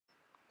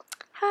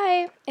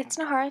Hi, it's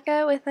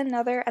Naharika with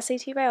another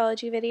SAT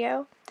biology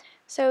video.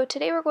 So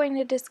today we're going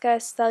to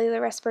discuss cellular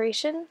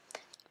respiration.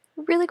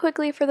 Really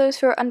quickly, for those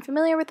who are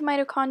unfamiliar with the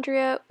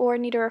mitochondria or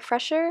need a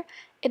refresher,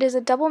 it is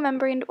a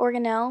double-membraned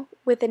organelle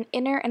with an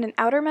inner and an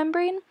outer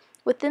membrane.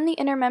 Within the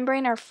inner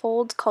membrane are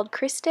folds called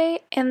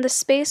cristae, and the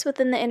space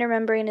within the inner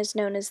membrane is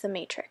known as the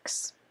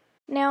matrix.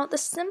 Now, the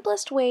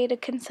simplest way to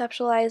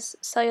conceptualize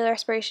cellular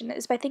respiration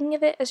is by thinking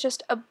of it as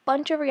just a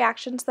bunch of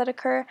reactions that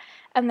occur,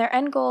 and their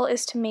end goal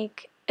is to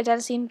make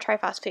adenosine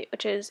triphosphate,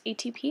 which is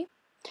ATP.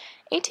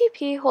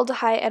 ATP holds a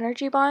high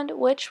energy bond,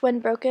 which, when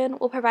broken,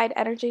 will provide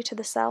energy to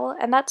the cell,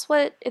 and that's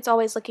what it's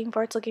always looking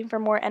for. It's looking for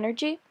more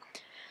energy.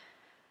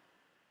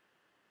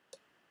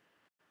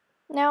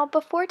 Now,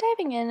 before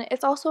diving in,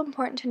 it's also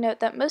important to note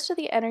that most of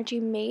the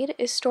energy made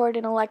is stored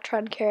in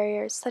electron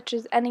carriers, such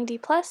as NAD+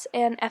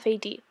 and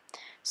FAD.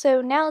 So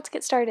now let's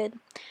get started.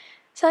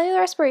 Cellular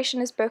respiration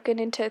is broken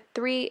into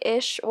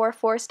 3-ish or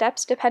 4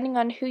 steps, depending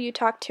on who you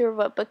talk to or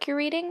what book you're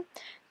reading.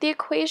 The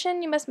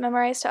equation you must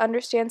memorize to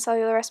understand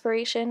cellular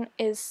respiration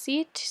is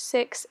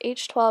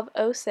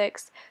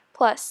C6H12O6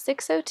 plus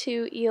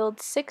 6O2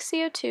 yields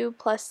 6CO2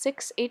 plus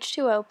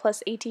 6H2O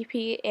plus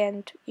ATP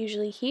and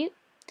usually heat.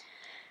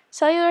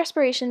 Cellular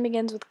respiration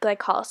begins with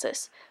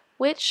glycolysis,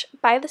 which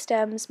by the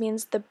stems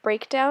means the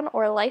breakdown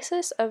or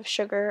lysis of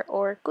sugar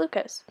or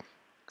glucose.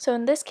 So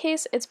in this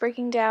case, it's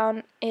breaking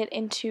down it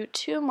into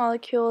 2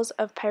 molecules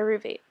of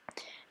pyruvate.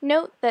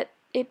 Note that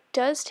it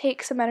does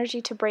take some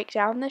energy to break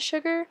down this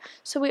sugar,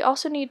 so we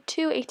also need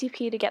 2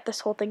 ATP to get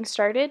this whole thing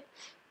started.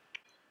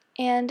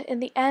 And in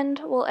the end,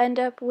 we'll end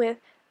up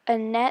with a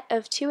net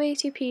of 2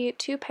 ATP,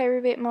 2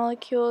 pyruvate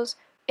molecules,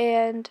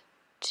 and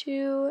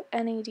 2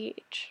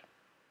 NADH.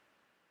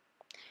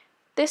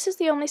 This is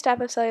the only step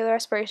of cellular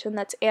respiration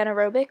that's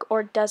anaerobic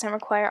or doesn't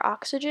require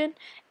oxygen,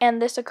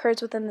 and this occurs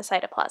within the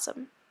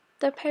cytoplasm.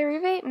 The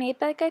pyruvate made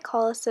by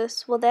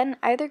glycolysis will then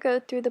either go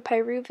through the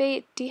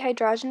pyruvate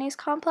dehydrogenase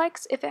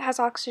complex if it has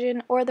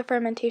oxygen, or the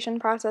fermentation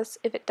process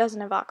if it doesn't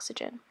have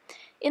oxygen.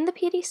 In the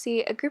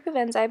PDC, a group of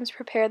enzymes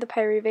prepare the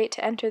pyruvate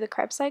to enter the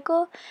Krebs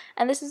cycle,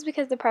 and this is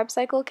because the Krebs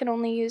cycle can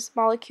only use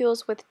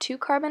molecules with 2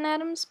 carbon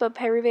atoms, but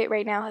pyruvate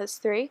right now has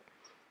 3.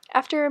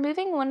 After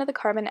removing one of the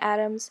carbon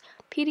atoms,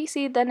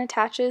 PDC then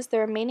attaches the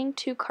remaining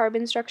 2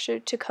 carbon structure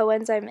to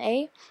coenzyme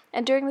A,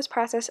 and during this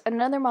process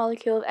another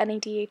molecule of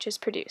NADH is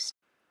produced.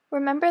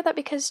 Remember that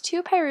because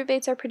 2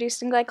 pyruvates are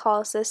produced in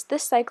glycolysis,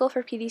 this cycle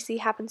for PDC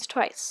happens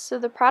twice, so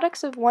the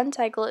products of one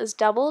cycle is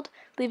doubled,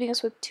 leaving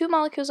us with 2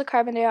 molecules of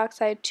carbon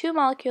dioxide, 2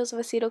 molecules of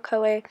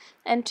acetyl-CoA,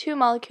 and 2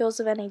 molecules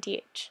of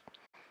NADH.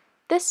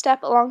 This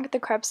step, along with the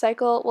Krebs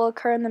cycle, will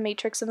occur in the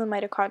matrix of the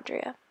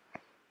mitochondria.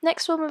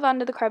 Next, we'll move on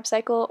to the Krebs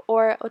cycle,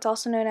 or what's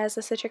also known as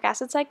the citric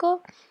acid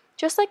cycle.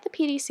 Just like the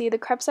PDC, the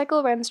Krebs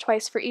cycle runs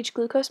twice for each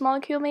glucose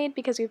molecule made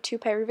because we have 2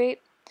 pyruvate,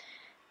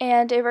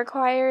 and it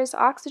requires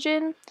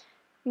oxygen,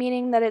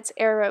 meaning that it's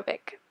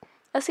aerobic.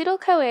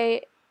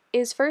 Acetyl-CoA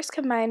is first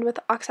combined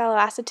with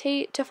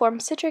oxaloacetate to form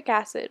citric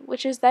acid,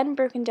 which is then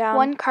broken down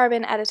 1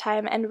 carbon at a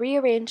time and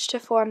rearranged to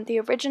form the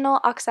original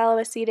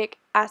oxaloacetic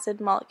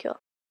acid molecule.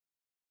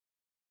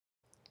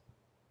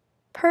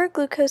 Per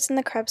glucose in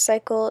the Krebs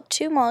cycle,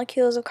 2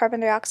 molecules of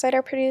carbon dioxide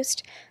are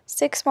produced,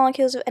 6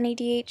 molecules of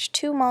NADH,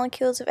 2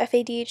 molecules of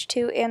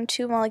FADH2, and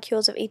 2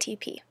 molecules of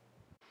ATP.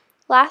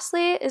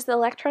 Lastly is the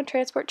electron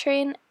transport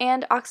chain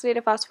and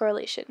oxidative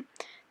phosphorylation.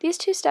 These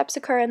 2 steps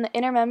occur in the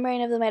inner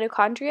membrane of the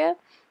mitochondria.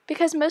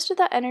 Because most of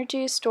that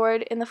energy is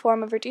stored in the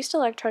form of reduced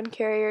electron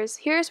carriers,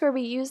 here's where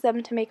we use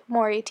them to make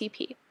more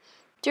ATP.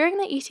 During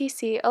the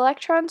ETC,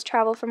 electrons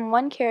travel from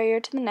one carrier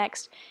to the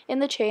next in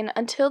the chain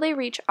until they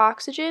reach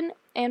oxygen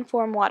and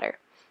form water.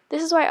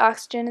 This is why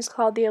oxygen is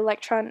called the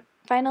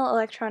final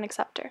electron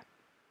acceptor.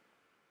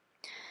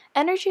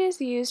 Energy is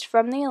used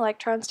from the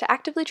electrons to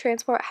actively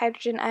transport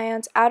hydrogen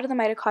ions out of the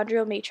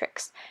mitochondrial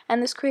matrix,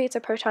 and this creates a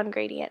proton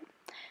gradient.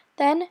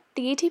 Then,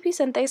 the ATP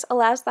synthase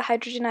allows the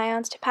hydrogen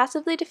ions to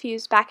passively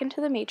diffuse back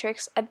into the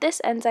matrix, and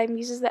this enzyme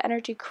uses the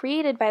energy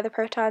created by the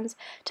protons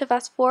to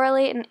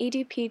phosphorylate an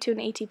ADP to an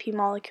ATP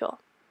molecule.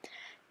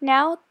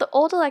 Now, the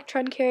old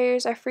electron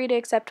carriers are free to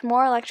accept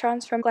more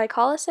electrons from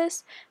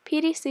glycolysis,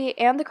 PDC,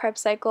 and the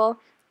Krebs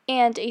cycle,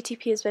 and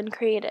ATP has been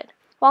created.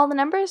 While the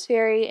numbers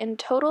vary, in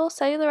total,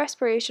 cellular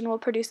respiration will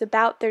produce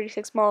about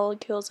 36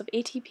 molecules of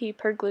ATP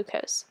per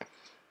glucose.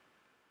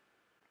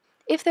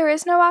 If there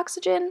is no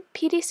oxygen,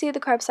 PDC, the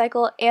Krebs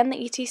cycle, and the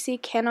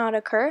ETC cannot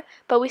occur,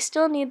 but we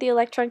still need the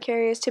electron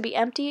carriers to be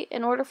empty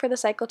in order for the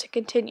cycle to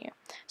continue.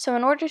 So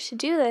in order to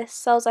do this,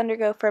 cells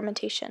undergo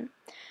fermentation.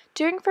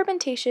 During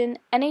fermentation,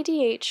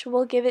 NADH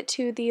will give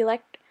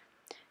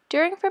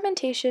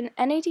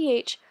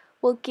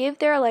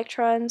their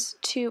electrons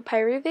to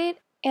pyruvate,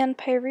 and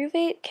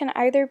pyruvate can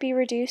either be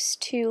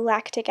reduced to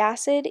lactic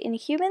acid in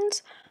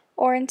humans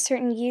or in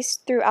certain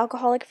yeasts through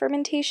alcoholic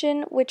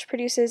fermentation, which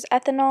produces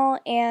ethanol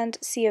and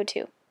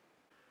CO2.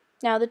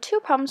 Now, the 2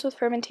 problems with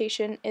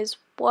fermentation is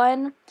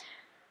 1,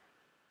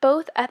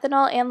 both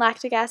ethanol and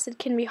lactic acid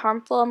can be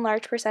harmful in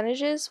large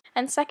percentages,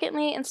 and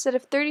secondly, instead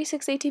of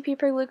 36 ATP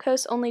per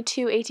glucose, only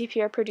 2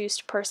 ATP are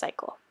produced per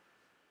cycle.